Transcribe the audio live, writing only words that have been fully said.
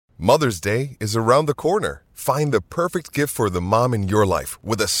Mother's Day is around the corner. Find the perfect gift for the mom in your life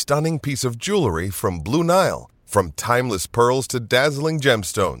with a stunning piece of jewelry from Blue Nile. From timeless pearls to dazzling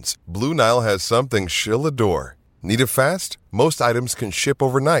gemstones, Blue Nile has something she'll adore. Need it fast? Most items can ship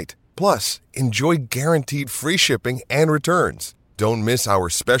overnight. Plus, enjoy guaranteed free shipping and returns. Don't miss our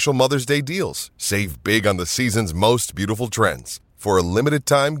special Mother's Day deals. Save big on the season's most beautiful trends. For a limited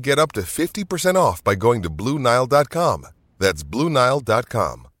time, get up to 50% off by going to BlueNile.com. That's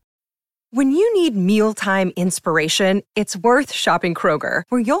BlueNile.com. When you need mealtime inspiration, it's worth shopping Kroger,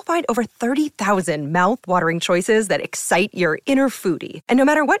 where you'll find over 30,000 mouth-watering choices that excite your inner foodie. And no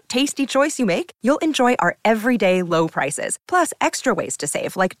matter what tasty choice you make, you'll enjoy our everyday low prices, plus extra ways to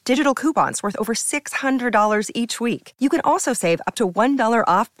save, like digital coupons worth over $600 each week. You can also save up to $1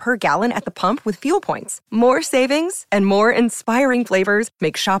 off per gallon at the pump with fuel points. More savings and more inspiring flavors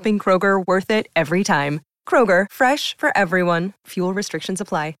make shopping Kroger worth it every time. Kroger, fresh for everyone. Fuel restrictions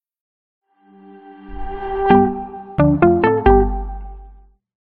apply.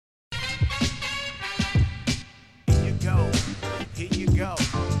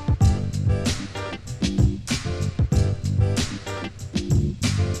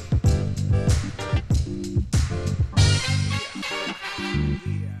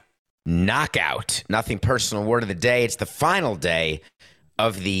 Knockout. Nothing personal word of the day. It's the final day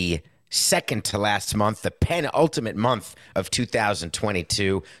of the second to last month, the penultimate month of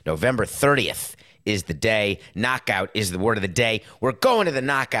 2022. November 30th is the day. Knockout is the word of the day. We're going to the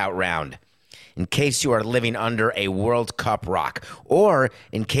knockout round. In case you are living under a World Cup rock, or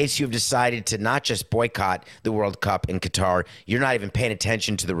in case you've decided to not just boycott the World Cup in Qatar, you're not even paying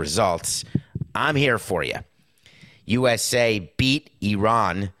attention to the results, I'm here for you. USA beat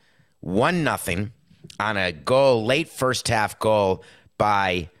Iran 1-0 on a goal, late first half goal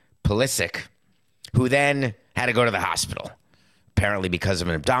by Pulisic, who then had to go to the hospital, apparently because of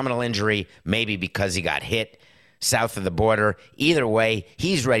an abdominal injury, maybe because he got hit south of the border. Either way,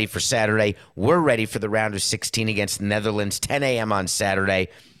 he's ready for Saturday. We're ready for the round of 16 against the Netherlands, 10 a.m. on Saturday.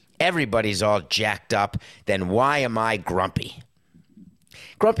 Everybody's all jacked up. Then why am I grumpy?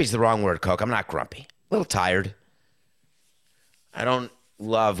 Grumpy's the wrong word, Coke. I'm not grumpy. A little tired.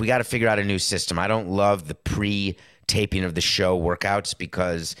 We got to figure out a new system. I don't love the pre-taping of the show workouts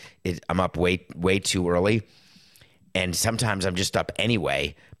because I'm up way too early. And sometimes I'm just up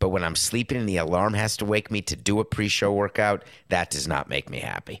anyway. But when I'm sleeping and the alarm has to wake me to do a pre-show workout, that does not make me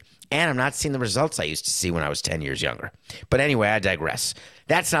happy. And I'm not seeing the results I used to see when I was 10 years younger. But anyway, I digress.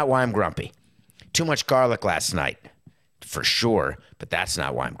 That's not why I'm grumpy. Too much garlic last night, for sure. But that's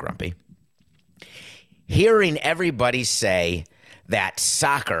not why I'm grumpy. Hearing everybody say that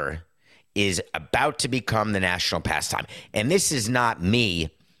soccer is about to become the national pastime. And this is not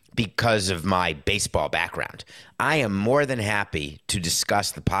me because of my baseball background. I am more than happy to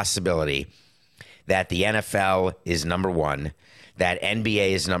discuss the possibility that the NFL is number one, that NBA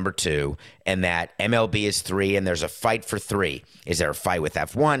is number two, and that MLB is three, and there's a fight for three. Is there a fight with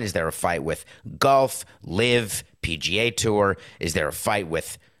F1? Is there a fight with golf, LIV, PGA Tour? Is there a fight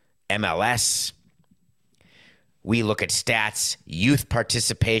with MLS? We look at stats, youth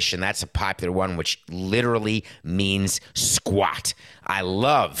participation. That's a popular one, which literally means squat. I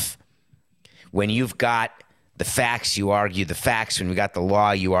love when you've got the facts, you argue the facts. When you've got the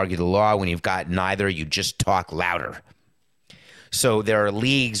law, you argue the law. When you've got neither, you just talk louder. So there are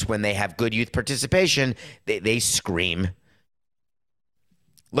leagues when they have good youth participation, they scream.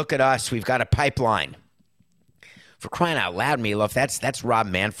 Look at us. We've got a pipeline. For crying out loud, Meatloaf, that's Rob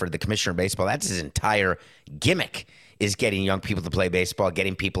Manfred, the commissioner of baseball. That's his entire gimmick, is getting young people to play baseball,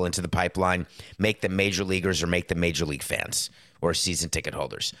 getting people into the pipeline, make them major leaguers or make them major league fans or season ticket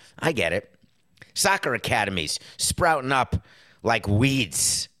holders. I get it. Soccer academies sprouting up like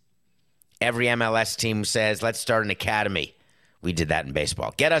weeds. Every MLS team says, let's start an academy. We did that in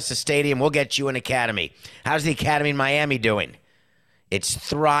baseball. Get us a stadium, we'll get you an academy. How's the academy in Miami doing? It's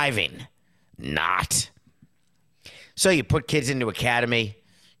thriving. Not. So you put kids into academy,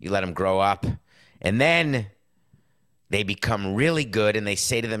 you let them grow up, and then they become really good and they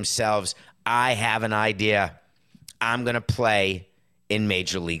say to themselves, I have an idea. I'm going to play in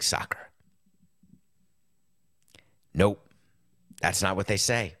Major League Soccer. Nope. That's not what they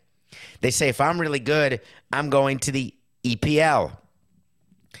say. They say, if I'm really good, I'm going to the EPL.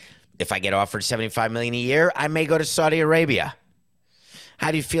 If I get offered $75 million a year, I may go to Saudi Arabia.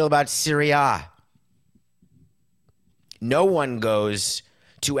 How do you feel about Serie A? No one goes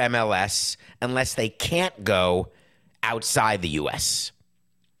to MLS unless they can't go outside the U.S.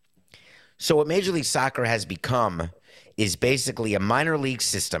 So what Major League Soccer has become is basically a minor league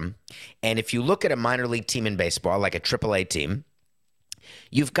system. And if you look at a minor league team in baseball, like a AAA team,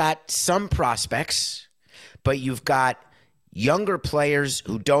 You've got some prospects, but you've got younger players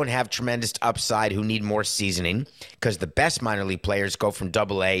who don't have tremendous upside, who need more seasoning, because the best minor league players go from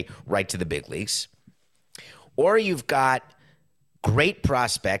AA right to the big leagues. Or you've got great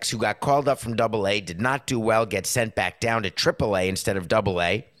prospects who got called up from AA, did not do well, get sent back down to AAA instead of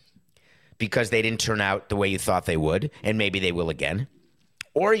AA because they didn't turn out the way you thought they would, and maybe they will again.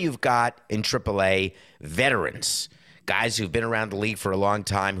 Or you've got in AAA veterans, guys who've been around the league for a long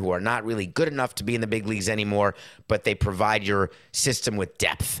time, who are not really good enough to be in the big leagues anymore, but they provide your system with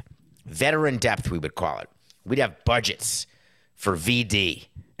depth. Veteran depth, we would call it. We'd have budgets for VD,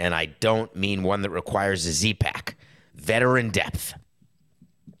 and I don't mean one that requires a Z-Pack. Veteran depth.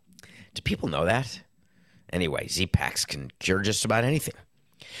 Do people know that? Anyway, Z-Packs can cure just about anything.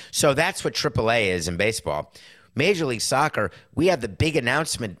 So that's what AAA is in baseball. Major League Soccer, we have the big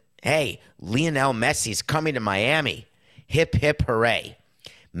announcement, hey, Lionel Messi's coming to Miami. Hip, hip, hooray.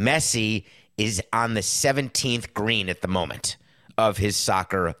 Messi is on the 17th green at the moment of his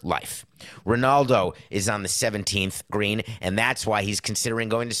soccer life. Ronaldo is on the 17th green, and that's why he's considering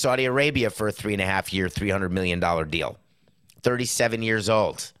going to Saudi Arabia for a 3.5-year, $300 million deal. 37 years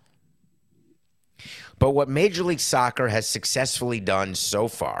old. But what Major League Soccer has successfully done so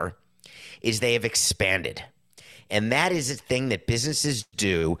far is they have expanded. And that is a thing that businesses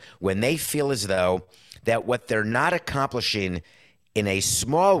do when they feel as though that what they're not accomplishing in a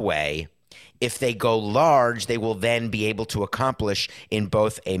small way, if they go large, they will then be able to accomplish in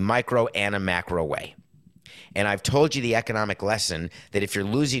both a micro and a macro way. And I've told you the economic lesson that if you're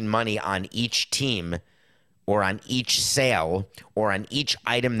losing money on each team or on each sale or on each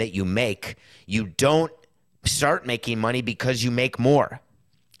item that you make, you don't start making money because you make more.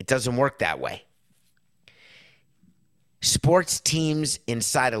 It doesn't work that way. Sports teams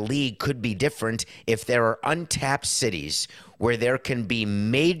inside a league could be different if there are untapped cities where there can be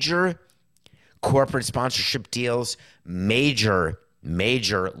major corporate sponsorship deals, major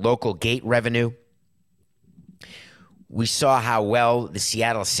local gate revenue. We saw how well the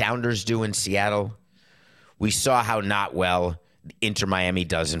Seattle Sounders do in Seattle. We saw how not well Inter Miami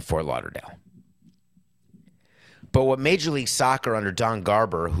does in Fort Lauderdale. But what Major League Soccer under Don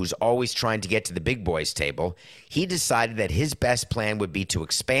Garber, who's always trying to get to the big boys table, he decided that his best plan would be to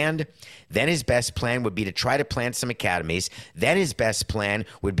expand. Then his best plan would be to try to plant some academies. Then his best plan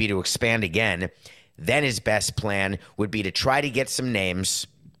would be to expand again. Then his best plan would be to try to get some names,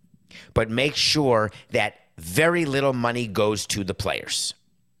 but make sure that very little money goes to the players.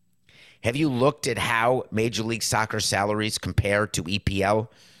 Have you looked at how Major League Soccer salaries compare to EPL?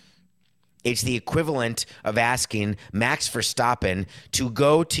 It's the equivalent of asking Max Verstappen to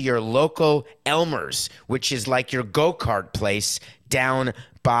go to your local Elmer's, which is like your go-kart place down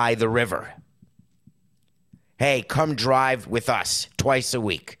by the river. Hey, come drive with us twice a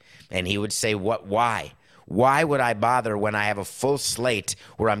week. And he would say, "What? Why? Why would I bother when I have a full slate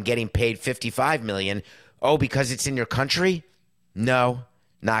where I'm getting paid $55 million? Oh, because it's in your country? No,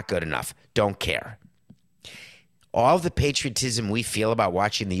 not good enough. Don't care." All the patriotism we feel about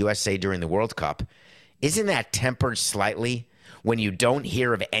watching the USA during the World Cup, isn't that tempered slightly when you don't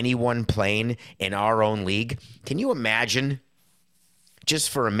hear of anyone playing in our own league? Can you imagine, just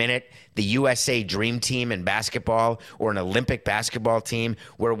for a minute, the USA Dream Team in basketball or an Olympic basketball team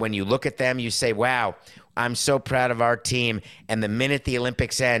where when you look at them, you say, wow, I'm so proud of our team. And the minute the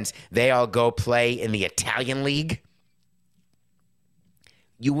Olympics ends, they all go play in the Italian league?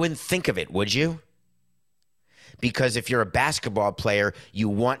 You wouldn't think of it, would you? Because if you're a basketball player, you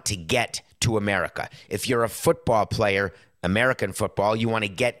want to get to America. If you're a football player, American football, you want to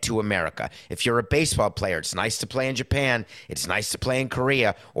get to America. If you're a baseball player, it's nice to play in Japan. It's nice to play in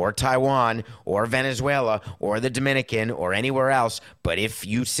Korea or Taiwan or Venezuela or the Dominican or anywhere else. But if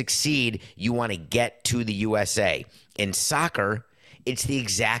you succeed, you want to get to the USA. In soccer, it's the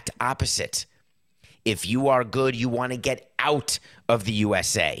exact opposite. If you are good, you want to get out of the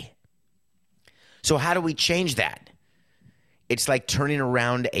USA. So how do we change that? It's like turning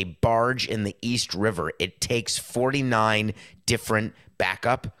around a barge in the East River. It takes 49 different back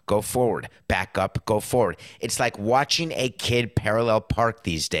up, go forward, back up, go forward. It's like watching a kid parallel park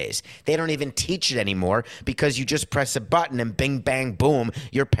these days. They don't even teach it anymore because you just press a button and bing, bang, boom,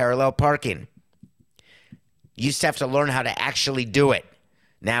 you're parallel parking. You used to have to learn how to actually do it.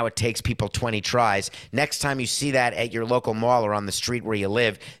 Now it takes people 20 tries. Next time you see that at your local mall or on the street where you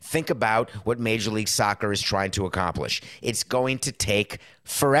live, think about what Major League Soccer is trying to accomplish. It's going to take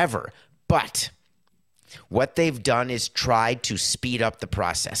forever. But what they've done is tried to speed up the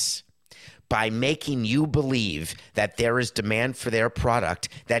process by making you believe that there is demand for their product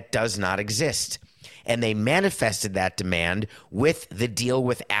that does not exist. And they manifested that demand with the deal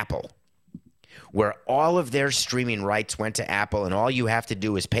with Apple, where all of their streaming rights went to Apple, and all you have to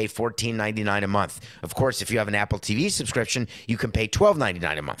do is pay $14.99 a month. Of course, if you have an Apple TV subscription, you can pay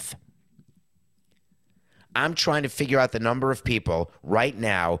 $12.99 a month. I'm trying to figure out the number of people right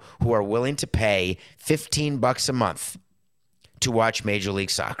now who are willing to pay $15 a month to watch Major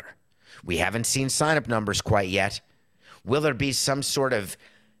League Soccer. We haven't seen sign-up numbers quite yet. Will there be some sort of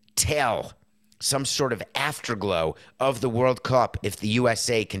tail, some sort of afterglow of the World Cup if the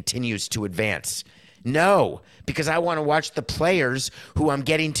USA continues to advance? No, because I want to watch the players who I'm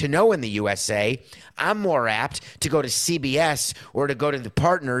getting to know in the USA. I'm more apt to go to CBS or to go to the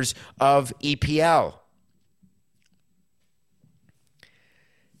partners of EPL.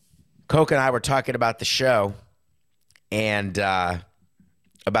 Coke and I were talking about the show and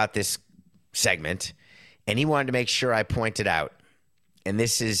about this segment, and he wanted to make sure I pointed out, and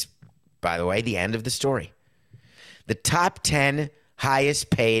this is, by the way, the end of the story. The top 10 highest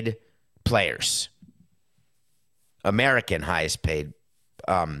paid players, American highest paid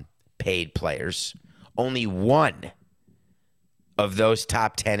players, only one of those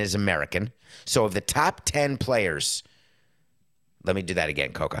top 10 is American. So of the top 10 players, let me do that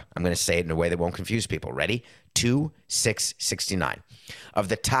again, Coca. I'm going to say it in a way that won't confuse people. Ready? 2,669. Of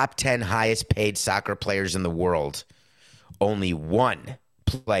the top 10 highest paid soccer players in the world, only one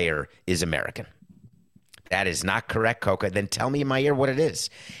player is American. That is not correct, Coca. Then tell me in my ear what it is.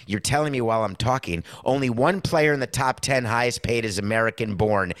 You're telling me while I'm talking, only one player in the top 10 highest paid is American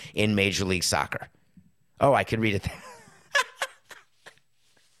born in Major League Soccer. Oh, I can read it.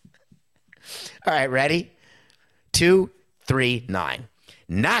 All right, ready? 239.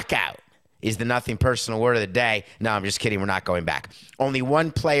 Knockout is the nothing personal word of the day. No, I'm just kidding. We're not going back. Only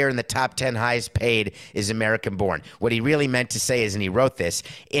one player in the top 10 highest paid is American born. What he really meant to say is, and he wrote this,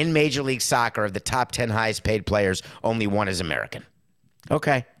 in Major League Soccer, of the top 10 highest paid players, only one is American.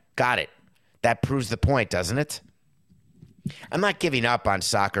 Okay, got it. That proves the point, doesn't it? I'm not giving up on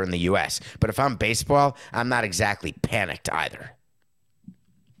soccer in the U.S., but if I'm baseball, I'm not exactly panicked either.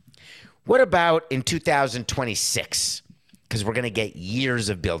 What about in 2026? Because we're going to get years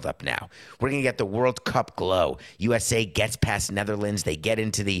of buildup now. We're going to get the World Cup glow. USA gets past Netherlands. They get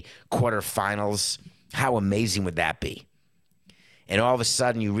into the quarterfinals. How amazing would that be? And all of a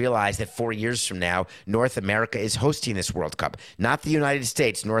sudden you realize that 4 years from now, North America is hosting this World Cup. Not the United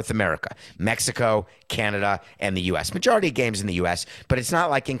States, North America. Mexico, Canada, and the U.S. Majority of games in the U.S., but it's not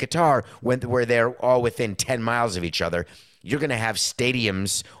like in Qatar where they're all within 10 miles of each other. You're going to have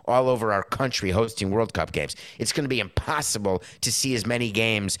stadiums all over our country hosting World Cup games. It's going to be impossible to see as many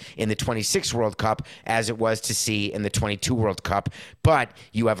games in the 26 World Cup as it was to see in the 22 World Cup, but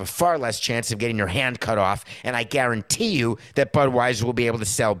you have a far less chance of getting your hand cut off, and I guarantee you that Budweiser will be able to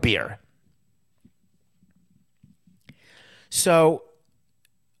sell beer. So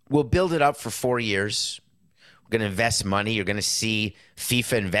we'll build it up for 4 years. We're going to invest money. You're going to see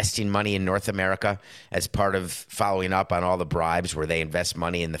FIFA investing money in North America as part of following up on all the bribes where they invest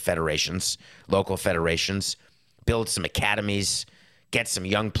money in the federations, local federations, build some academies, get some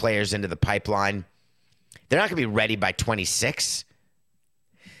young players into the pipeline. They're not going to be ready by 26.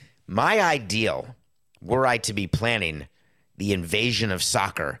 My ideal, were I to be planning the invasion of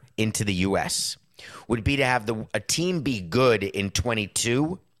soccer into the U.S., would be to have a team be good in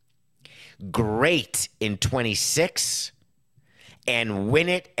 22, great in 26, and win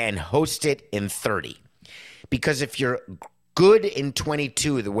it and host it in 30. Because if you're good in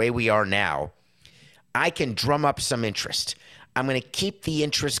 22 the way we are now, I can drum up some interest. I'm going to keep the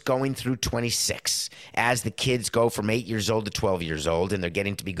interest going through 26 as the kids go from 8 years old to 12 years old and they're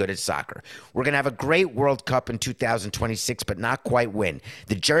getting to be good at soccer. We're going to have a great World Cup in 2026, but not quite win.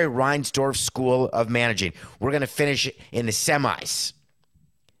 The Jerry Reinsdorf School of Managing. We're going to finish in the semis.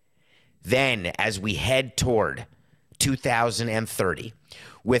 Then, as we head toward 2030,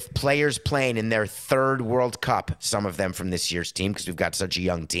 with players playing in their third World Cup, some of them from this year's team because we've got such a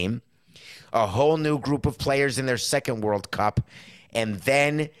young team, a whole new group of players in their second World Cup, and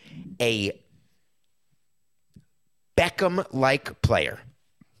then a Beckham-like player,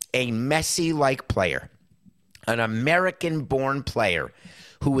 a Messi-like player, an American-born player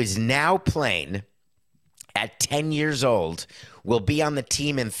who is now playing at 10 years old, will be on the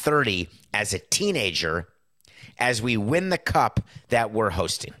team in 30 as a teenager as we win the cup that we're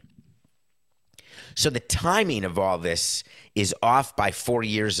hosting. So the timing of all this is off by 4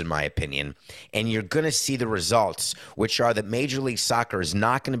 years, in my opinion, and you're going to see the results, which are that Major League Soccer is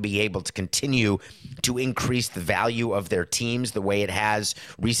not going to be able to continue to increase the value of their teams the way it has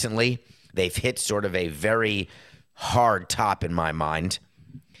recently. They've hit sort of a very hard top in my mind.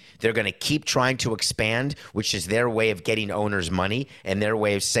 They're going to keep trying to expand, which is their way of getting owners money and their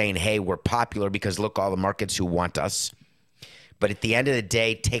way of saying, hey, we're popular because look, all the markets who want us. But at the end of the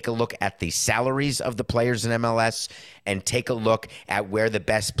day, take a look at the salaries of the players in MLS and take a look at where the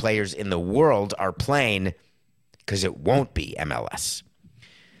best players in the world are playing, because it won't be MLS.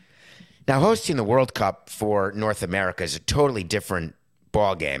 Now, hosting the World Cup for North America is a totally different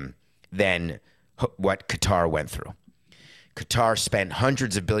ballgame than what Qatar went through. Qatar spent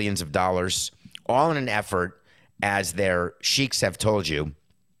hundreds of billions of dollars, all in an effort, as their sheiks have told you,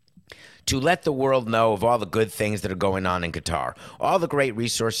 to let the world know of all the good things that are going on in Qatar, all the great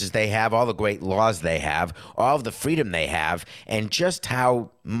resources they have, all the great laws they have, all of the freedom they have, and just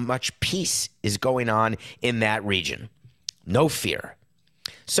how much peace is going on in that region. No fear.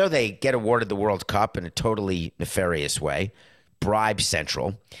 So they get awarded the World Cup in a totally nefarious way, bribe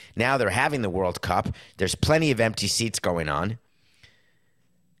central. Now they're having the World Cup. There's plenty of empty seats going on.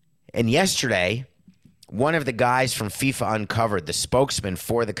 And yesterday, one of the guys from FIFA Uncovered, the spokesman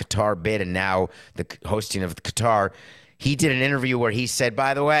for the Qatar bid and now the hosting of the Qatar, he did an interview where he said,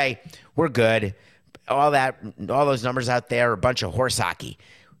 by the way, we're good. All those numbers out there are a bunch of horse hockey.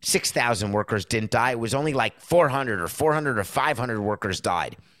 6,000 workers didn't die. It was only like 400 or 500 workers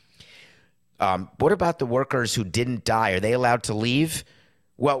died. What about the workers who didn't die? Are they allowed to leave?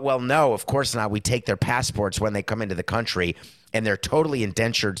 Well, no, of course not. We take their passports when they come into the country, and they're totally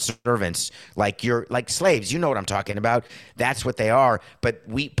indentured servants, like slaves. You know what I'm talking about. That's what they are. But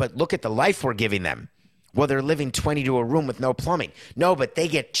look at the life we're giving them. Well, they're living 20 to a room with no plumbing. No, but they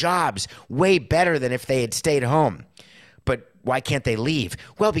get jobs way better than if they had stayed home. But why can't they leave?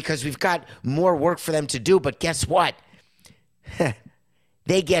 Well, because we've got more work for them to do. But guess what?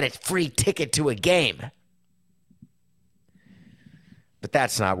 They get a free ticket to a game. But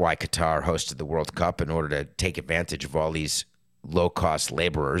that's not why Qatar hosted the World Cup, in order to take advantage of all these low-cost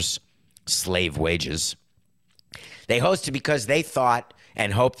laborers, slave wages. They hosted because they thought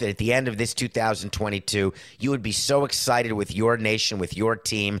and hoped that at the end of this 2022, you would be so excited with your nation, with your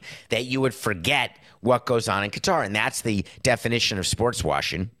team, that you would forget what goes on in Qatar. And that's the definition of sports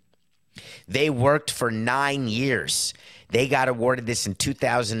washing. They worked for 9 years. They got awarded this in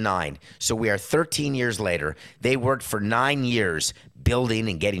 2009. So we are 13 years later. They worked for 9 years building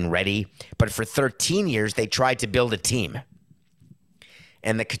and getting ready. But for 13 years, they tried to build a team.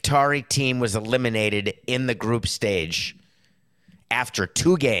 And the Qatari team was eliminated in the group stage after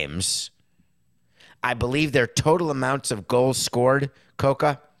 2 games. I believe their total amounts of goals scored,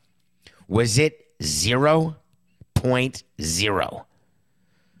 Coca, was it 0.0.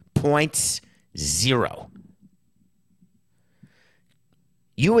 0.0.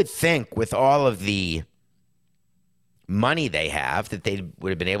 You would think with all of the money they have that they would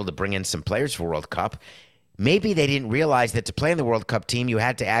have been able to bring in some players for World Cup. Maybe they didn't realize that to play in the World Cup team, you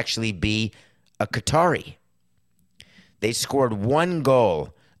had to actually be a Qatari. They scored 1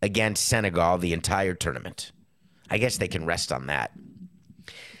 goal against Senegal the entire tournament. I guess they can rest on that.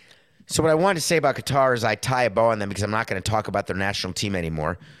 So what I wanted to say about Qatar is I tie a bow on them because I'm not going to talk about their national team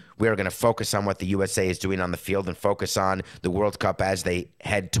anymore. We are going to focus on what the USA is doing on the field and focus on the World Cup as they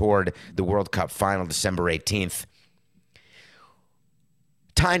head toward the World Cup final December 18th.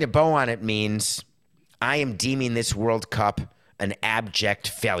 Tying a bow on it means I am deeming this World Cup an abject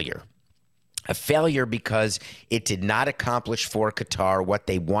failure. A failure because it did not accomplish for Qatar what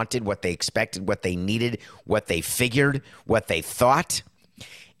they wanted, what they expected, what they needed, what they figured, what they thought.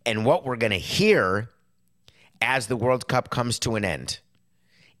 And what we're going to hear as the World Cup comes to an end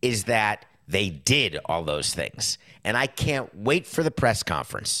is that they did all those things. And I can't wait for the press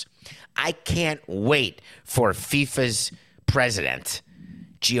conference. I can't wait for FIFA's president,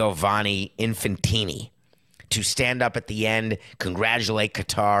 Giovanni Infantini, to stand up at the end, congratulate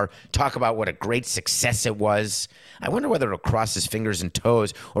Qatar, talk about what a great success it was. I wonder whether he'll cross his fingers and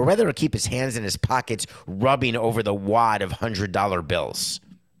toes or whether he'll keep his hands in his pockets rubbing over the wad of $100 bills.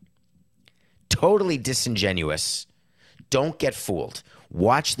 Totally disingenuous. Don't get fooled.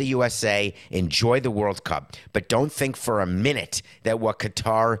 Watch the USA, enjoy the World Cup, but don't think for a minute that what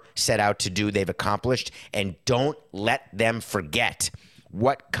Qatar set out to do they've accomplished, and don't let them forget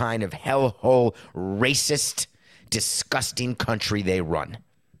what kind of hellhole, racist, disgusting country they run.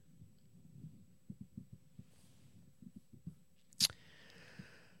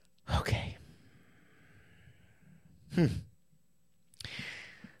 Okay.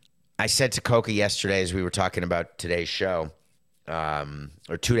 I said to Coca yesterday as we were talking about today's show,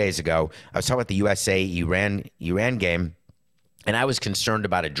 or 2 days ago, I was talking about the USA-Iran game, and I was concerned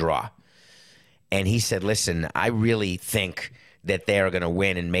about a draw. And he said, listen, I really think that they are going to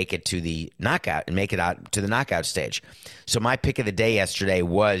win and make it to the knockout and make it out to the knockout stage. So my pick of the day yesterday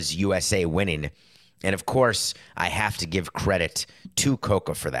was USA winning. And of course, I have to give credit to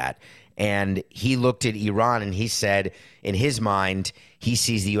Coca for that. And he looked at Iran and he said, in his mind, he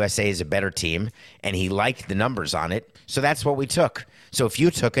sees the USA as a better team and he liked the numbers on it. So that's what we took. So if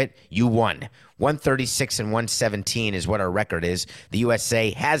you took it, you won. 136 and 117 is what our record is. The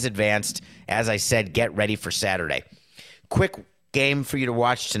USA has advanced. As I said, get ready for Saturday. Quick game for you to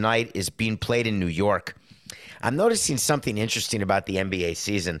watch tonight is being played in New York. I'm noticing something interesting about the NBA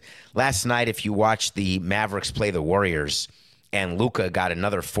season. Last night, if you watched the Mavericks play the Warriors, and Luka got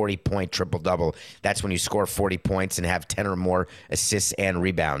another 40-point triple-double, that's when you score 40 points and have 10 or more assists and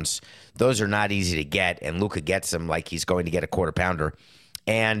rebounds. Those are not easy to get, and Luka gets them like he's going to get a quarter-pounder.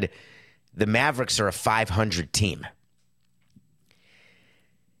 And the Mavericks are a 500 team.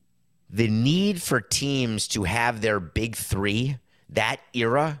 The need for teams to have their big three, that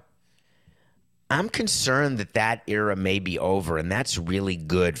era, I'm concerned that that era may be over, and that's really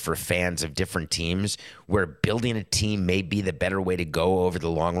good for fans of different teams where building a team may be the better way to go over the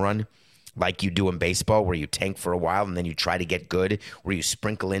long run, like you do in baseball where you tank for a while and then you try to get good, where you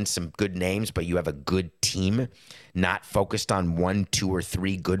sprinkle in some good names, but you have a good team, not focused on 1, 2, or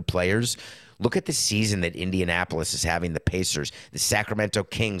 3 good players. Look at the season that Indianapolis is having, the Pacers, the Sacramento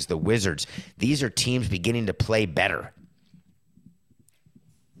Kings, the Wizards. These are teams beginning to play better.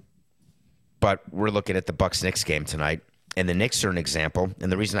 But we're looking at the Bucks-Knicks game tonight, and the Knicks are an example.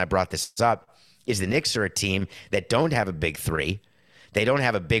 And the reason I brought this up is the Knicks are a team that don't have a big three. They don't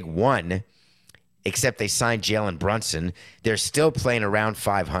have a big one, except they signed Jalen Brunson. They're still playing around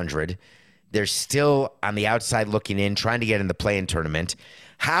 500. They're still on the outside looking in, trying to get in the play-in tournament.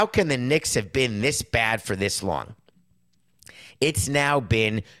 How can the Knicks have been this bad for this long? It's now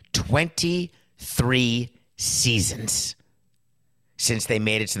been 23 seasons since they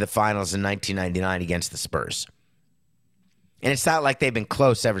made it to the finals in 1999 against the Spurs. And it's not like they've been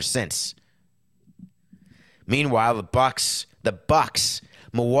close ever since. Meanwhile, the Bucks,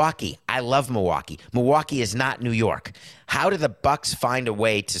 Milwaukee, I love Milwaukee. Milwaukee is not New York. How do the Bucks find a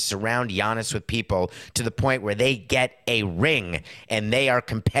way to surround Giannis with people to the point where they get a ring and they are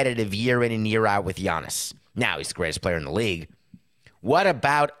competitive year in and year out with Giannis? Now he's the greatest player in the league. What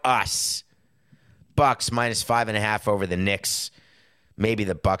about us? Bucks -5.5 over the Knicks. Maybe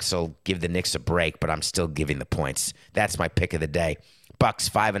the Bucks will give the Knicks a break, but I'm still giving the points. That's my pick of the day. Bucks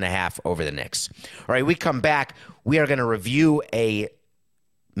 5.5 over the Knicks. All right, we come back. We are going to review a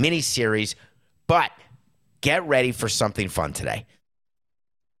mini-series, but get ready for something fun today.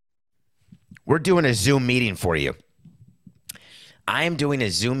 We're doing a Zoom meeting for you. I am doing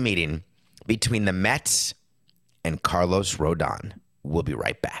a Zoom meeting between the Mets and Carlos Rodon. We'll be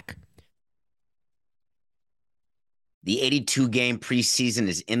right back. The 82-game preseason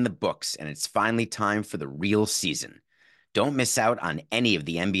is in the books, and it's finally time for the real season. Don't miss out on any of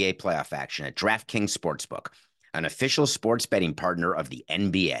the NBA playoff action at DraftKings Sportsbook, an official sports betting partner of the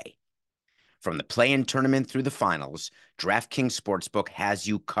NBA. From the play-in tournament through the finals, DraftKings Sportsbook has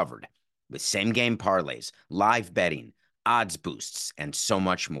you covered with same-game parlays, live betting, odds boosts, and so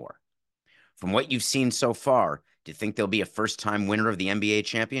much more. From what you've seen so far, do you think there'll be a first-time winner of the NBA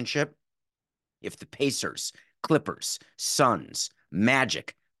championship? If the Pacers, Clippers, Suns,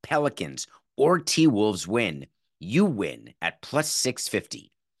 Magic, Pelicans, or T-Wolves win, you win at +650.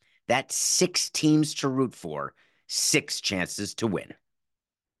 That's 6 teams to root for, 6 chances to win.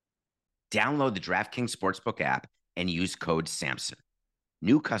 Download the DraftKings Sportsbook app and use code SAMSON.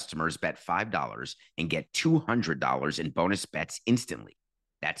 New customers bet $5 and get $200 in bonus bets instantly.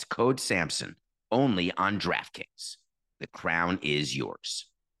 That's code SAMSON, only on DraftKings. The crown is yours.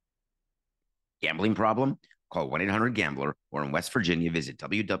 Gambling problem? Call 1-800-GAMBLER, or in West Virginia, visit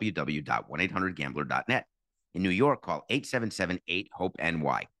www.1800gambler.net. In New York, call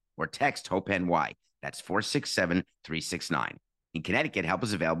 877-8-HOPE-NY or text HOPE-NY. That's 467-369. In Connecticut, help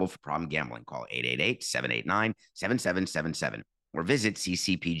is available for problem gambling. Call 888-789-7777 or visit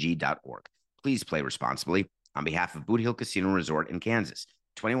ccpg.org. Please play responsibly. On behalf of Boot Hill Casino Resort in Kansas,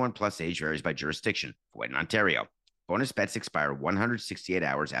 21 plus age varies by jurisdiction. For in Ontario, bonus bets expire 168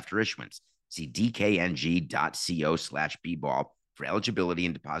 hours after issuance. See dkng.co/bball for eligibility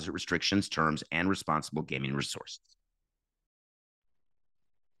and deposit restrictions, terms, and responsible gaming resources.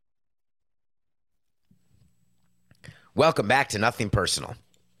 Welcome back to Nothing Personal.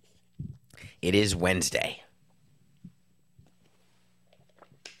 It is Wednesday,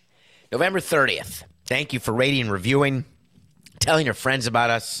 November 30th. Thank you for rating and reviewing, telling your friends about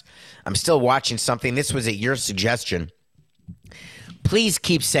us. I'm still watching something. This was at your suggestion. Please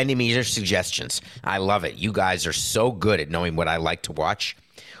keep sending me your suggestions. I love it. You guys are so good at knowing what I like to watch.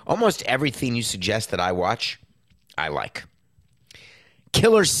 Almost everything you suggest that I watch, I like.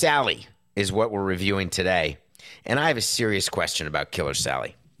 Killer Sally is what we're reviewing today. And I have a serious question about Killer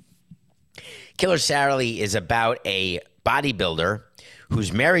Sally. Killer Sally is about a bodybuilder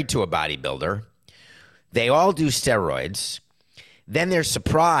who's married to a bodybuilder. They all do steroids. Then they're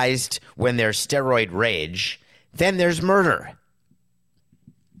surprised when there's steroid rage. Then there's murder.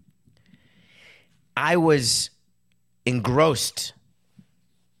 I was engrossed.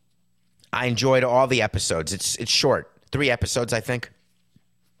 I enjoyed all the episodes. It's short. 3 episodes, I think.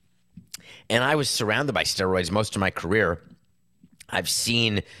 And I was surrounded by steroids most of my career. I've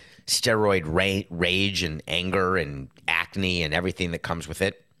seen steroid rage and anger and acne and everything that comes with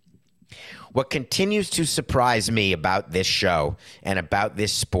it. What continues to surprise me about this show and about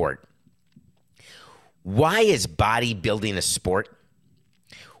this sport, why is bodybuilding a sport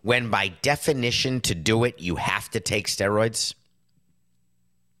when by definition to do it you have to take steroids?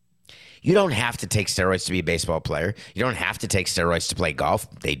 You don't have to take steroids to be a baseball player. You don't have to take steroids to play golf.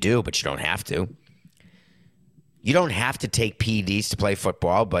 They do, but you don't have to. You don't have to take PEDs to play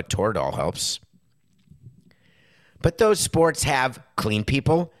football, but Toradol helps. But those sports have clean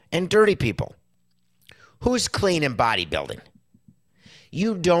people and dirty people. Who's clean in bodybuilding?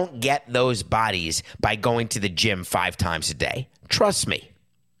 You don't get those bodies by going to the gym 5 times a day. Trust me.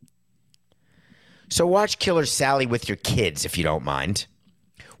 So watch Killer Sally with your kids if you don't mind.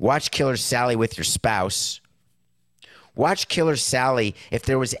 Watch Killer Sally with your spouse. Watch Killer Sally if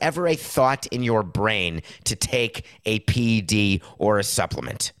there was ever a thought in your brain to take a PED or a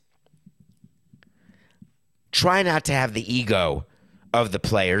supplement. Try not to have the ego of the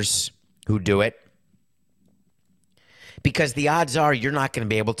players who do it, because the odds are you're not going to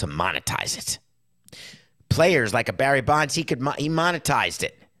be able to monetize it. Players like a Barry Bonds, he monetized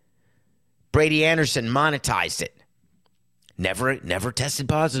it. Brady Anderson monetized it. Never tested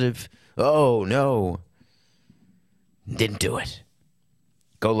positive. Oh, no. Didn't do it.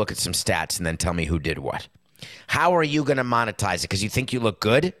 Go look at some stats and then tell me who did what. How are you going to monetize it? Because you think you look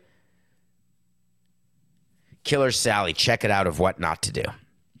good? Killer Sally, check it out of what not to do.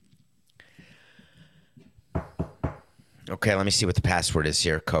 Okay, let me see what the password is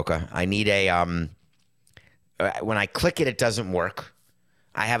here, Coca. I need a, when I click it, it doesn't work.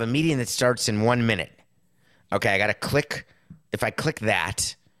 I have a meeting that starts in 1 minute. Okay, I got to click. If I click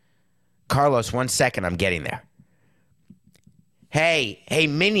that, Carlos, 1 second, I'm getting there. Hey,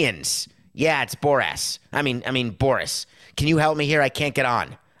 minions. Yeah, it's Boris. I mean, Boris. Can you help me here? I can't get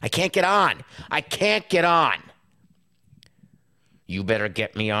on. I can't get on. You better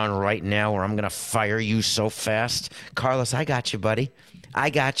get me on right now or I'm going to fire you so fast. Carlos, I got you, buddy. I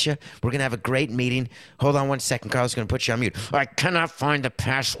got you. We're going to have a great meeting. Hold on 1 second. Carlos is going to put you on mute. I cannot find the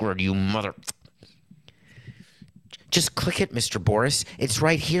password, you mother... Just click it, Mr. Boris. It's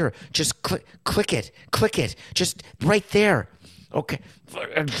right here. Just click it. Just right there. Okay.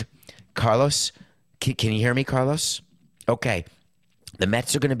 Carlos, can you hear me, Carlos? Okay. The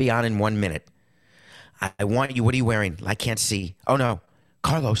Mets are going to be on in 1 minute. I want you. What are you wearing? I can't see. Oh, no.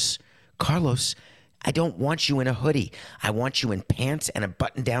 Carlos, I don't want you in a hoodie. I want you in pants and a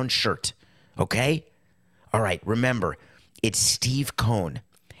button-down shirt. Okay? All right. Remember, it's Steve Cohn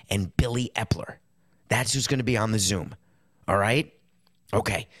and Billy Epler. That's who's going to be on the Zoom. All right?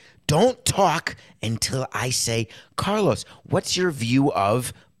 Okay. Don't talk until I say, Carlos, what's your view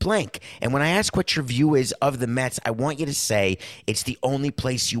of blank? And when I ask what your view is of the Mets, I want you to say it's the only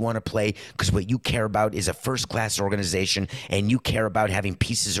place you want to play because what you care about is a first-class organization and you care about having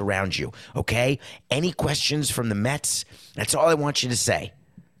pieces around you. Okay? Any questions from the Mets? That's all I want you to say.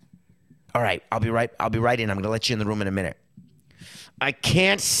 All right. I'll be right in. I'm going to let you in the room in a minute. I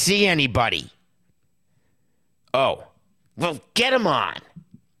can't see anybody. Oh, well, get him on.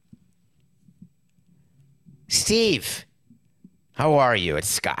 Steve, how are you? It's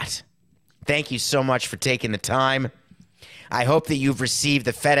Scott. Thank you so much for taking the time. I hope that you've received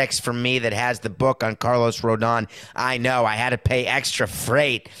the FedEx from me that has the book on Carlos Rodon. I know I had to pay extra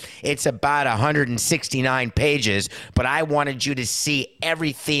freight. It's about 169 pages, but I wanted you to see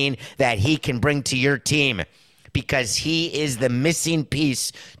everything that he can bring to your team because he is the missing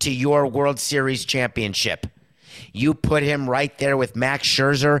piece to your World Series championship. You put him right there with Max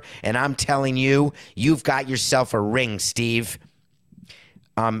Scherzer, and I'm telling you, you've got yourself a ring, Steve.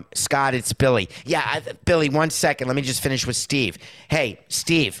 Scott, it's Billy. Yeah, Billy, 1 second. Let me just finish with Steve. Hey,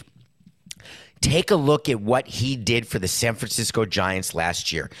 Steve, take a look at what he did for the San Francisco Giants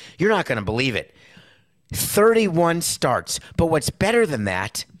last year. You're not going to believe it. 31 starts. But what's better than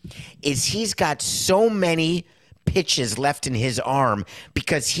that is he's got so many pitches left in his arm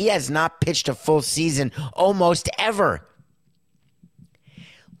because he has not pitched a full season almost ever.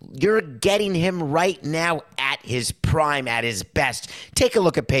 You're getting him right now at his prime, at his best. Take a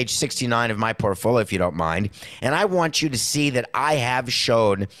look at page 69 of my portfolio, if you don't mind. And I want you to see that I have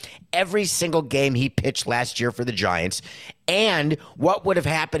shown every single game he pitched last year for the Giants and what would have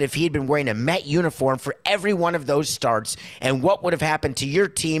happened if he had been wearing a Met uniform for every one of those starts and what would have happened to your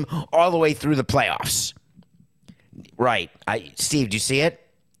team all the way through the playoffs. Right. Steve, do you see it?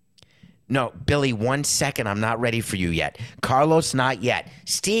 No, Billy, 1 second. I'm not ready for you yet. Carlos, not yet.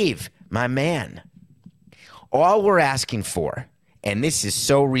 Steve, my man. All we're asking for, and this is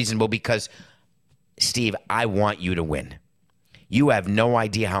so reasonable because, Steve, I want you to win. You have no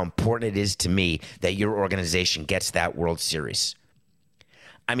idea how important it is to me that your organization gets that World Series.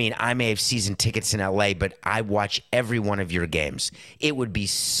 I mean, I may have season tickets in LA, but I watch every one of your games. It would be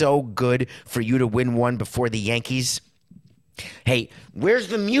so good for you to win one before the Yankees. Hey, where's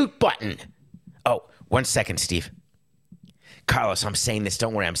the mute button? Oh, 1 second, Steve. Carlos, I'm saying this.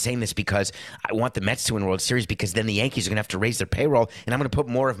 Don't worry. I'm saying this because I want the Mets to win World Series because then the Yankees are going to have to raise their payroll, and I'm going to put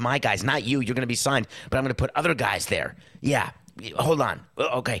more of my guys. Not you. You're going to be signed, but I'm going to put other guys there. Yeah. Hold on.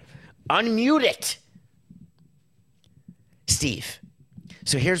 Okay. Unmute it. Steve,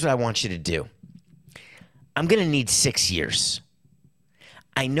 so here's what I want you to do. I'm going to need 6 years.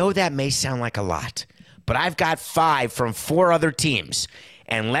 I know that may sound like a lot, but I've got 5 from 4 other teams.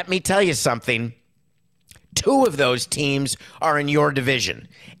 And let me tell you something. 2 of those teams are in your division.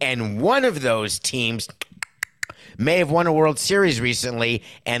 And one of those teams may have won a World Series recently,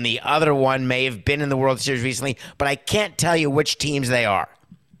 and the other one may have been in the World Series recently, but I can't tell you which teams they are.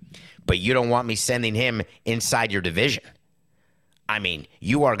 But you don't want me sending him inside your division. I mean,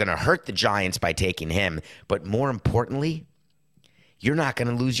 you are going to hurt the Giants by taking him, but more importantly, you're not going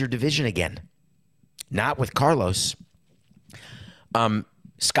to lose your division again. Not with Carlos.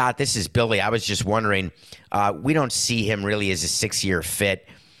 Scott, this is Billy. I was just wondering, we don't see him really as a 6-year fit.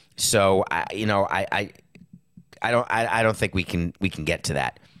 So, I don't think we can get to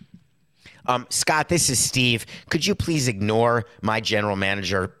that. Scott, this is Steve. Could you please ignore my general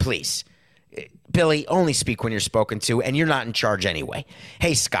manager, please? Billy, only speak when you're spoken to, and you're not in charge anyway.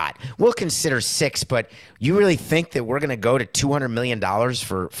 Hey, Scott, we'll consider 6, but you really think that we're going to go to $200 million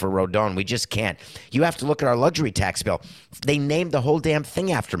for Rodon? We just can't. You have to look at our luxury tax bill. They named the whole damn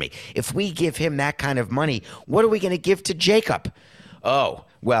thing after me. If we give him that kind of money, what are we going to give to Jacob? Oh,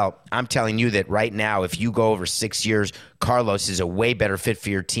 well, I'm telling you that right now, if you go over 6 years, Carlos is a way better fit for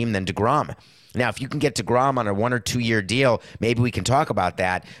your team than DeGrom. Now, if you can get DeGrom on a 1 or 2 year deal, maybe we can talk about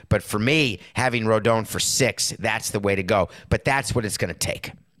that. But for me, having Rodon for 6, that's the way to go. But that's what it's going to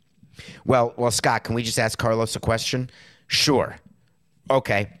take. Well, Scott, can we just ask Carlos a question? Sure.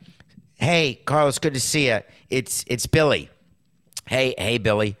 Okay. Hey, Carlos, good to see you. It's Billy. Hey,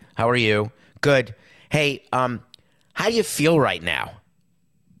 Billy. How are you? Good. Hey, how do you feel right now?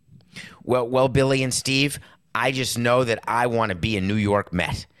 Well, Billy and Steve, I just know that I want to be a New York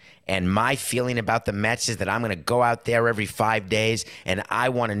Met. And my feeling about the Mets is that I'm going to go out there every 5 days, and I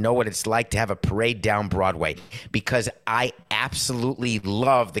want to know what it's like to have a parade down Broadway because I absolutely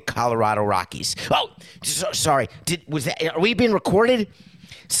love the Colorado Rockies. Oh, sorry. Are we being recorded?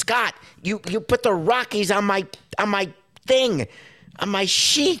 Scott, you put the Rockies on my thing, on my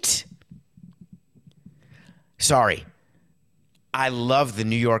sheet. Sorry. I love the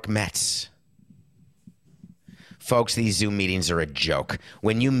New York Mets. Folks, these Zoom meetings are a joke.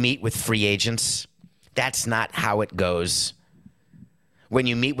 When you meet with free agents, that's not how it goes. When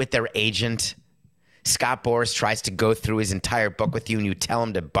you meet with their agent, Scott Boras tries to go through his entire book with you and you tell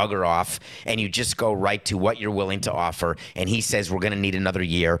him to bugger off and you just go right to what you're willing to offer. And he says, we're going to need another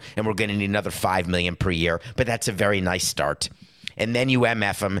year and we're going to need another $5 million per year. But that's a very nice start. And then you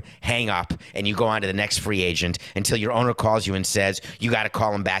MF him, hang up, and you go on to the next free agent until your owner calls you and says, you got to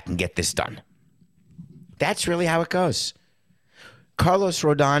call him back and get this done. That's really how it goes. Carlos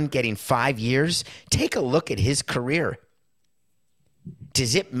Rodon getting 5 years. Take a look at his career.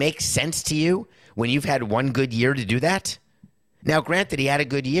 Does it make sense to you when you've had one good year to do that? Now, granted, he had a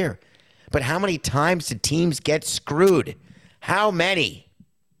good year. But how many times did teams get screwed? How many?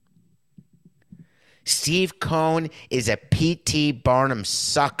 Steve Cohen is a P.T. Barnum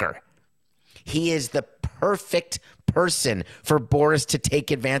sucker. He is the perfect person for Boras to take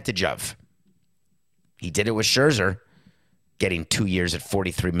advantage of. He did it with Scherzer, getting 2 years at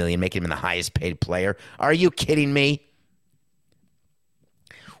 $43 million, making him the highest paid player. Are you kidding me?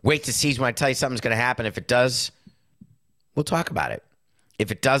 Wait to see when I tell you something's going to happen. If it does, we'll talk about it.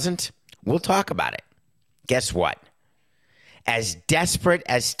 If it doesn't, we'll talk about it. Guess what? As desperate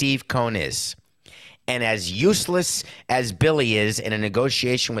as Steve Cohen is, And as useless as Billy is in a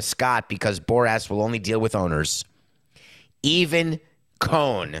negotiation with Scott because Boras will only deal with owners, even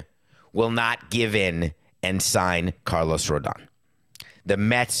Cohn will not give in and sign Carlos Rodon. The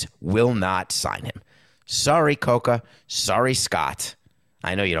Mets will not sign him. Sorry, Coca. Sorry, Scott.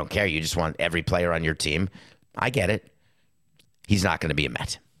 I know you don't care. You just want every player on your team. I get it. He's not going to be a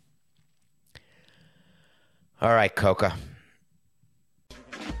Met. All right, Coca.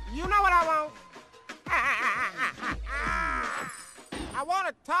 You know what I want? I want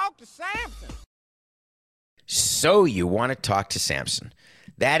to talk to Samson. So you want to talk to Samson.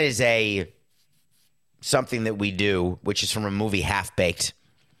 That is something that we do, which is from a movie Half-Baked,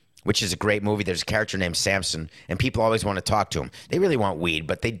 which is a great movie. There's a character named Samson, and people always want to talk to him. They really want weed,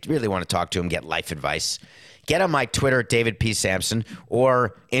 but they really want to talk to him, get life advice. Get on my Twitter at David P. Samson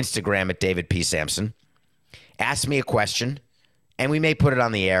or Instagram at David P. Samson. Ask me a question, and we may put it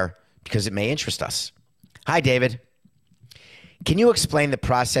on the air because it may interest us. Hi, David. Can you explain the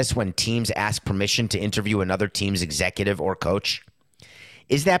process when teams ask permission to interview another team's executive or coach?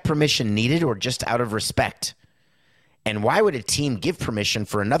 Is that permission needed or just out of respect? And why would a team give permission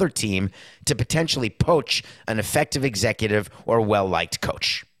for another team to potentially poach an effective executive or well-liked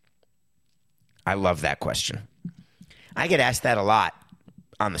coach? I love that question. I get asked that a lot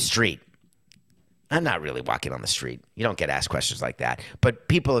on the street. I'm not really walking on the street. You don't get asked questions like that. But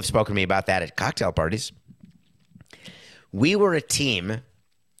people have spoken to me about that at cocktail parties. We were a team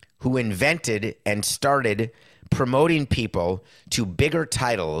who invented and started promoting people to bigger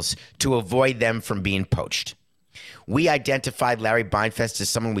titles to avoid them from being poached. We identified Larry Beinfest as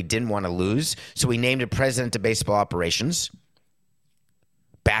someone we didn't want to lose, so we named him president of baseball operations.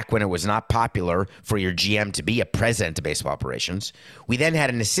 Back when it was not popular for your GM to be a president of baseball operations. We then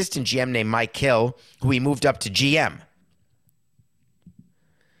had an assistant GM named Mike Hill, who we moved up to GM.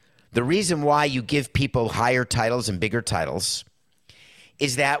 The reason why you give people higher titles and bigger titles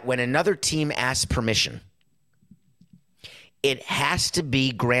is that when another team asks permission, it has to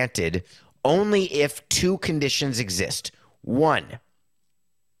be granted only if two conditions exist. One,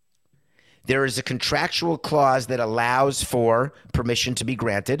 there is a contractual clause that allows for permission to be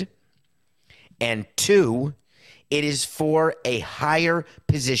granted. And two, it is for a higher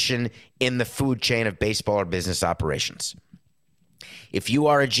position in the food chain of baseball or business operations. If you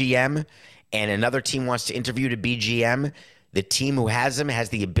are a GM and another team wants to interview to be GM, the team who has them has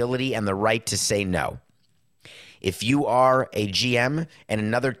the ability and the right to say no. If you are a GM and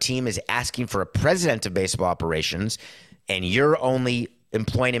another team is asking for a president of baseball operations and you're only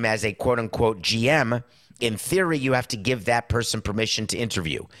employing him as a quote-unquote GM, in theory, you have to give that person permission to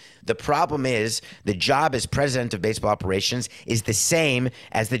interview. The problem is the job as president of baseball operations is the same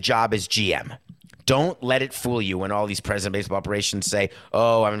as the job as GM. Don't let it fool you when all these president of baseball operations say,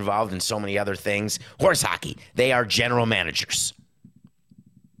 oh, I'm involved in so many other things. Horse hockey. They are general managers.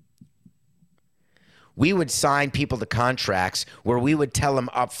 We would sign people to contracts where we would tell them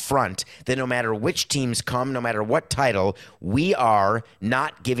up front that no matter which teams come, no matter what title, we are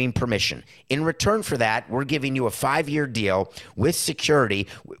not giving permission. In return for that, we're giving you a 5-year deal with security.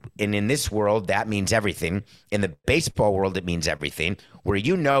 And in this world, that means everything. In the baseball world, it means everything. Where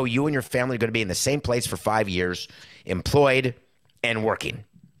you know you and your family are going to be in the same place for 5 years, employed and working.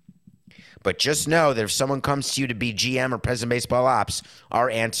 But just know that if someone comes to you to be GM or president of baseball ops, our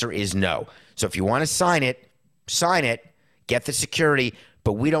answer is no. So if you want to sign it, get the security,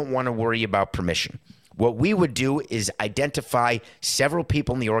 but we don't want to worry about permission. What we would do is identify several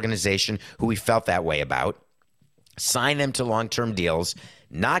people in the organization who we felt that way about, sign them to long-term deals,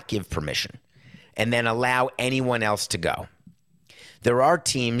 not give permission, and then allow anyone else to go. There are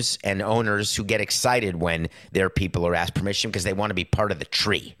teams and owners who get excited when their people are asked permission because they want to be part of the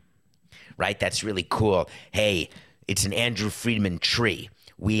tree, right? That's really cool. Hey, it's an Andrew Friedman tree.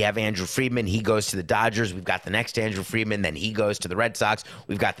 We have Andrew Friedman. He goes to the Dodgers. We've got the next Andrew Friedman. Then he goes to the Red Sox.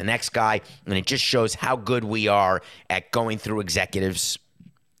 We've got the next guy. And it just shows how good we are at going through executives.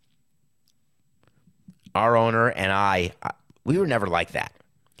 Our owner and I, we were never like that.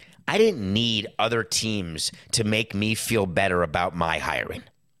 I didn't need other teams to make me feel better about my hiring.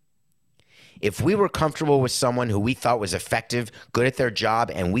 If we were comfortable with someone who we thought was effective, good at their job,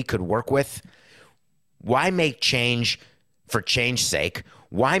 and we could work with, why make change for change's sake?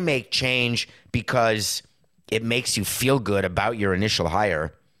 Why make change because it makes you feel good about your initial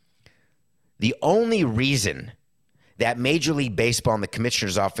hire? The only reason that Major League Baseball and the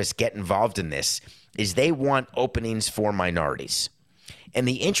commissioner's office get involved in this is they want openings for minorities. And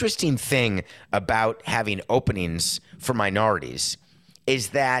the interesting thing about having openings for minorities is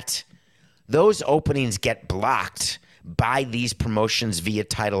that those openings get blocked by these promotions via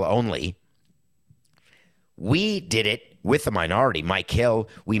title only We did it with a minority. Mike Hill,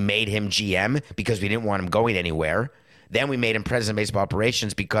 we made him GM because we didn't want him going anywhere. Then we made him president of baseball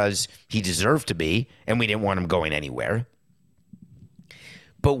operations because he deserved to be, and we didn't want him going anywhere.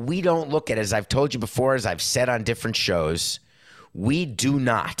 But we don't look at, as I've told you before, as I've said on different shows, we do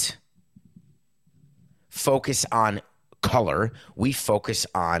not focus on color. We focus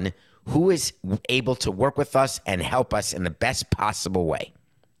on who is able to work with us and help us in the best possible way.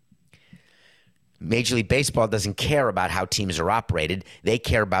 Major League Baseball doesn't care about how teams are operated. They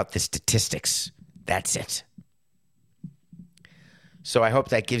care about the statistics. That's it. So I hope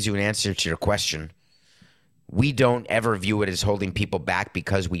that gives you an answer to your question. We don't ever view it as holding people back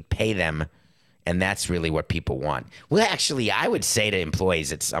because we pay them, and that's really what people want. Well, actually, I would say to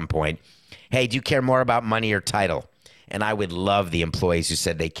employees at some point, hey, do you care more about money or title? And I would love the employees who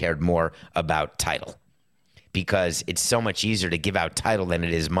said they cared more about title, because it's so much easier to give out title than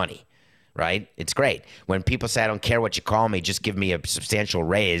it is money, right? It's great. When people say, I don't care what you call me, just give me a substantial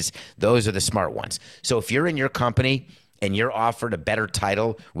raise, those are the smart ones. So if you're in your company and you're offered a better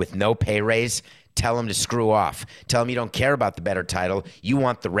title with no pay raise, tell them to screw off. Tell them you don't care about the better title. You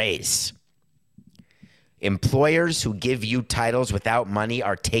want the raise. Employers who give you titles without money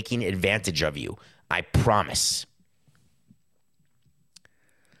are taking advantage of you. I promise.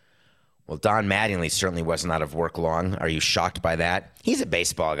 Well, Don Mattingly certainly wasn't out of work long. Are you shocked by that? He's a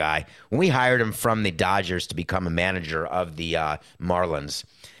baseball guy. When we hired him from the Dodgers to become a manager of the Marlins,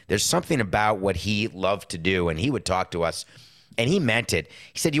 there's something about what he loved to do, and he would talk to us, and he meant it.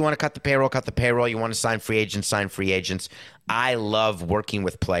 He said, you want to cut the payroll, cut the payroll. You want to sign free agents, sign free agents. I love working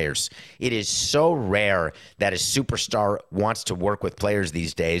with players. It is so rare that a superstar wants to work with players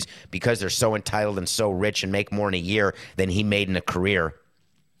these days because they're so entitled and so rich and make more in a year than he made in a career.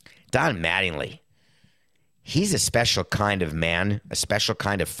 Don Mattingly, he's a special kind of man, a special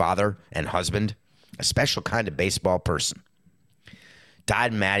kind of father and husband, a special kind of baseball person.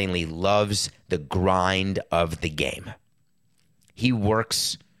 Don Mattingly loves the grind of the game. He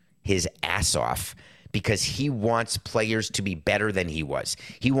works his ass off because he wants players to be better than he was.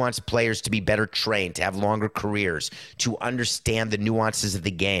 He wants players to be better trained, to have longer careers, to understand the nuances of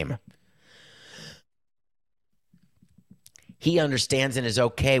the game. He understands and is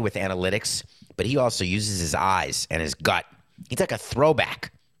okay with analytics, but he also uses his eyes and his gut. He's like a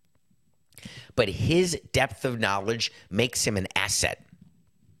throwback. But his depth of knowledge makes him an asset.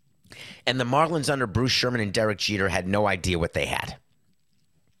 And the Marlins under Bruce Sherman and Derek Jeter had no idea what they had.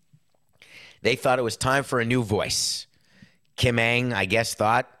 They thought it was time for a new voice. Kim Ng, I guess,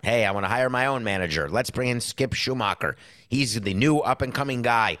 thought, hey, I want to hire my own manager. Let's bring in Skip Schumacher. He's the new up-and-coming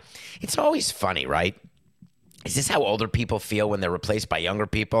guy. It's always funny, right? Is this how older people feel when they're replaced by younger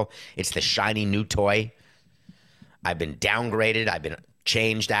people? It's the shiny new toy. I've been downgraded. I've been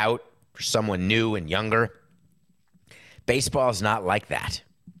changed out for someone new and younger. Baseball is not like that.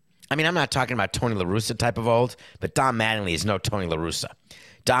 I mean, I'm not talking about Tony La Russa type of old, but Don Mattingly is no Tony La Russa.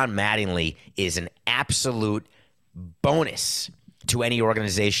 Don Mattingly is an absolute bonus to any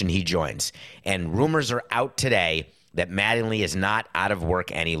organization he joins. And rumors are out today that Mattingly is not out of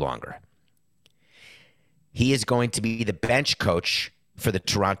work any longer. He is going to be the bench coach for the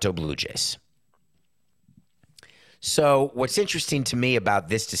Toronto Blue Jays. So what's interesting to me about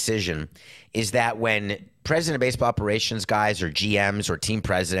this decision is that when president of baseball operations guys or GMs or team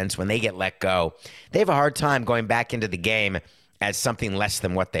presidents, when they get let go, they have a hard time going back into the game as something less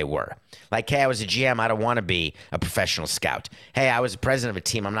than what they were. Like, hey, I was a GM. I don't want to be a professional scout. Hey, I was a president of a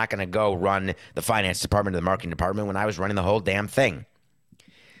team. I'm not going to go run the finance department or the marketing department when I was running the whole damn thing.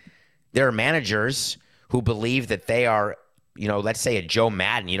 There are managers who believe that they are, you know, let's say a Joe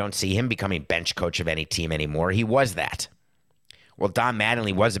Madden. You don't see him becoming bench coach of any team anymore. He was that. Well, Don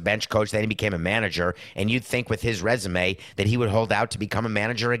Mattingly was a bench coach, then he became a manager, and you'd think with his resume that he would hold out to become a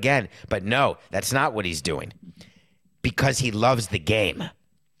manager again. But no, that's not what he's doing because he loves the game.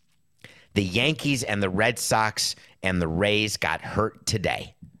 The Yankees and the Red Sox and the Rays got hurt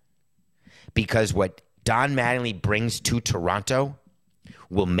today because what Don Mattingly brings to Toronto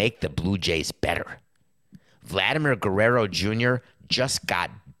will make the Blue Jays better. Vladimir Guerrero Jr. just got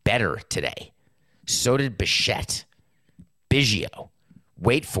better today. So did Bichette. Biggio.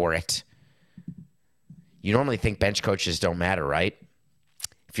 Wait for it. You normally think bench coaches don't matter, right?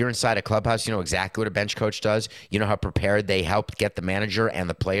 If you're inside a clubhouse, you know exactly what a bench coach does. You know how prepared they help get the manager and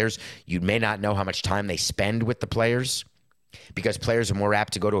the players. You may not know how much time they spend with the players because players are more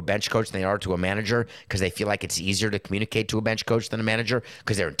apt to go to a bench coach than they are to a manager because they feel like it's easier to communicate to a bench coach than a manager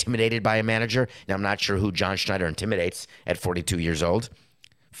because they're intimidated by a manager. Now, I'm not sure who John Schneider intimidates at 42 years old.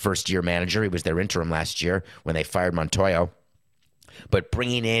 First-year manager. He was their interim last year when they fired Montoyo. But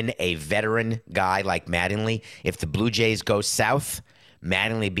bringing in a veteran guy like Mattingly, if the Blue Jays go south,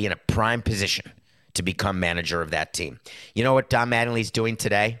 Mattingly be in a prime position to become manager of that team. You know what Don Mattingly's doing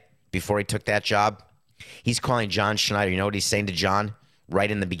today before he took that job? He's calling John Schneider. You know what he's saying to John? Right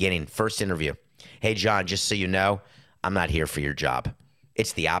in the beginning, first interview. Hey, John, just so you know, I'm not here for your job.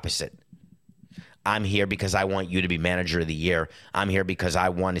 It's the opposite. I'm here because I want you to be manager of the year. I'm here because I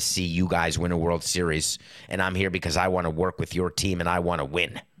want to see you guys win a World Series. And I'm here because I want to work with your team and I want to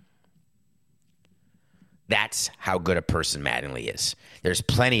win. That's how good a person Mattingly is. There's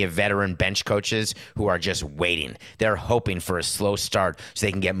plenty of veteran bench coaches who are just waiting. They're hoping for a slow start so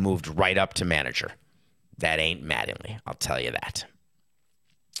they can get moved right up to manager. That ain't Mattingly, I'll tell you that.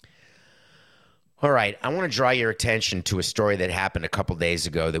 All right, I want to draw your attention to a story that happened a couple days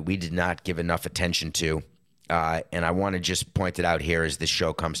ago that we did not give enough attention to, and I want to just point it out here as this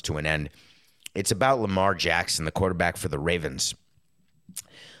show comes to an end. It's about Lamar Jackson, the quarterback for the Ravens.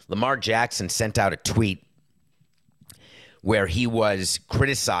 Lamar Jackson sent out a tweet where he was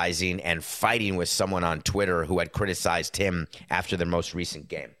criticizing and fighting with someone on Twitter who had criticized him after their most recent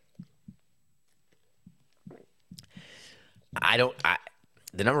game.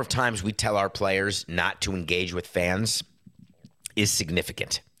 The number of times we tell our players not to engage with fans is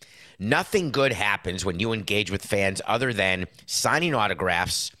significant. Nothing good happens when you engage with fans other than signing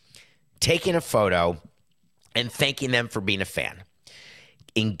autographs, taking a photo, and thanking them for being a fan.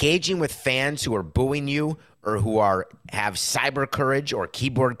 Engaging with fans who are booing you or who have cyber courage or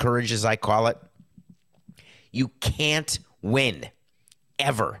keyboard courage, as I call it, you can't win,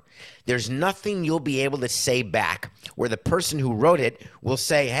 ever. There's nothing you'll be able to say back where the person who wrote it will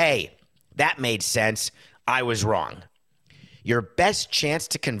say, hey, that made sense. I was wrong. Your best chance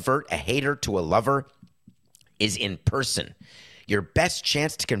to convert a hater to a lover is in person. Your best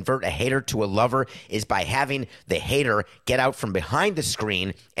chance to convert a hater to a lover is by having the hater get out from behind the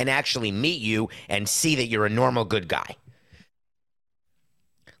screen and actually meet you and see that you're a normal, good guy.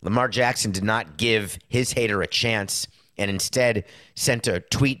 Lamar Jackson did not give his hater a chance and instead sent a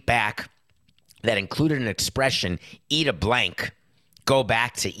tweet back that included an expression, eat a blank, go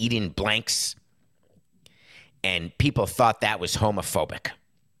back to eating blanks. And people thought that was homophobic.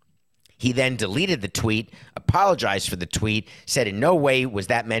 He then deleted the tweet, apologized for the tweet, said in no way was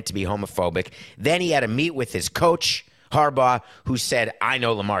that meant to be homophobic. Then he had to meet with his coach, Harbaugh, who said, I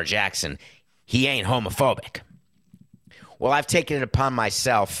know Lamar Jackson. He ain't homophobic. Well, I've taken it upon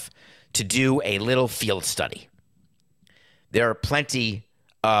myself to do a little field study. There are plenty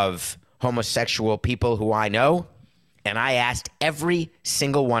of homosexual people who I know, and I asked every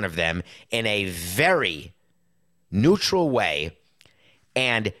single one of them in a very neutral way,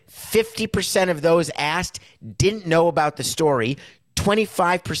 and 50% of those asked didn't know about the story.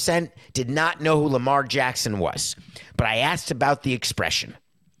 25% did not know who Lamar Jackson was. But I asked about the expression.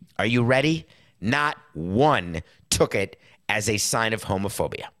 Are you ready? Not one took it as a sign of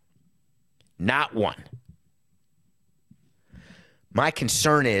homophobia. Not one. My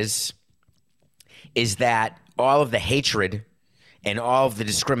concern is that all of the hatred and all of the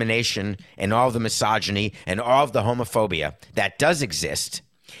discrimination and all of the misogyny and all of the homophobia that does exist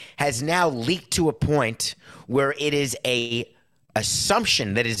has now leaked to a point where it is a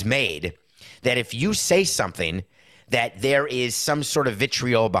assumption that is made that if you say something, that there is some sort of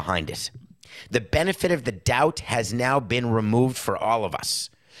vitriol behind it. The benefit of the doubt has now been removed for all of us.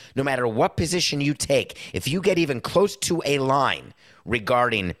 No matter what position you take, if you get even close to a line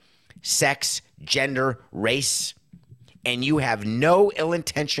regarding sex, gender, race, and you have no ill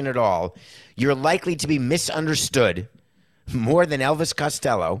intention at all, you're likely to be misunderstood more than Elvis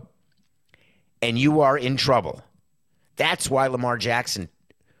Costello, and you are in trouble. That's why Lamar Jackson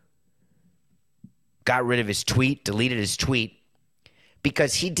got rid of his tweet, deleted his tweet,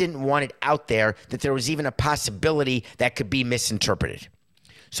 because he didn't want it out there that there was even a possibility that could be misinterpreted.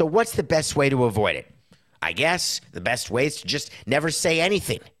 So what's the best way to avoid it? I guess the best way is to just never say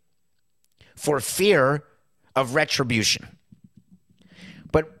anything for fear of retribution.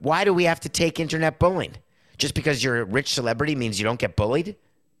 But why do we have to take internet bullying? Just because you're a rich celebrity means you don't get bullied?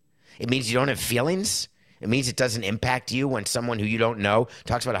 It means you don't have feelings? It means it doesn't impact you when someone who you don't know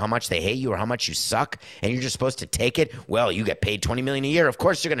talks about how much they hate you or how much you suck, and you're just supposed to take it? Well, you get paid $20 million a year. Of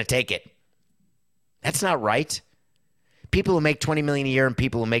course you're going to take it. That's not right. People who make $20 million a year and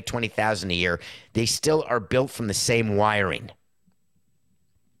people who make $20,000 a year, they still are built from the same wiring.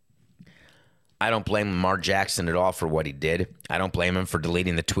 I don't blame Lamar Jackson at all for what he did. I don't blame him for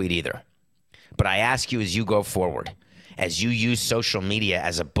deleting the tweet either. But I ask you as you go forward, as you use social media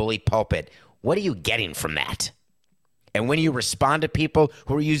as a bully pulpit, what are you getting from that? And when you respond to people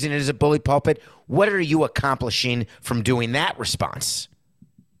who are using it as a bully pulpit, what are you accomplishing from doing that response?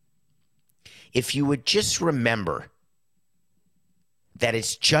 If you would just remember that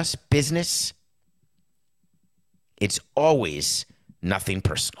it's just business, it's always nothing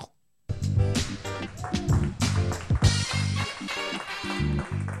personal.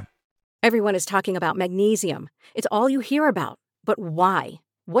 Everyone is talking about magnesium. It's all you hear about. But why?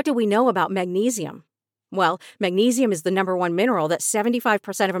 What do we know about magnesium? Well, magnesium is the number one mineral that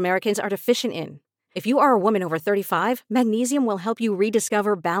 75% of Americans are deficient in. If you are a woman over 35, magnesium will help you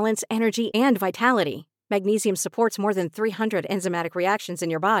rediscover balance, energy, and vitality. Magnesium supports more than 300 enzymatic reactions in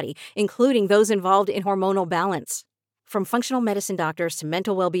your body, including those involved in hormonal balance. From functional medicine doctors to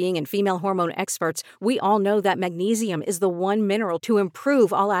mental well-being and female hormone experts, we all know that magnesium is the one mineral to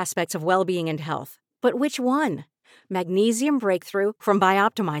improve all aspects of well-being and health. But which one? Magnesium Breakthrough from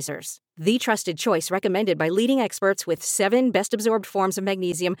Bioptimizers, the trusted choice recommended by leading experts with 7 best-absorbed forms of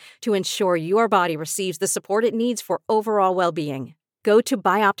magnesium to ensure your body receives the support it needs for overall well-being. Go to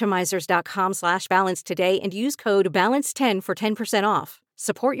bioptimizers.com/balance today and use code BALANCE10 for 10% off.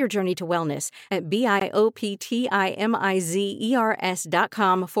 Support your journey to wellness at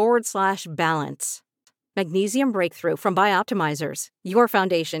bioptimizers.com/balance. Magnesium Breakthrough from Bioptimizers, your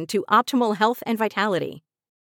foundation to optimal health and vitality.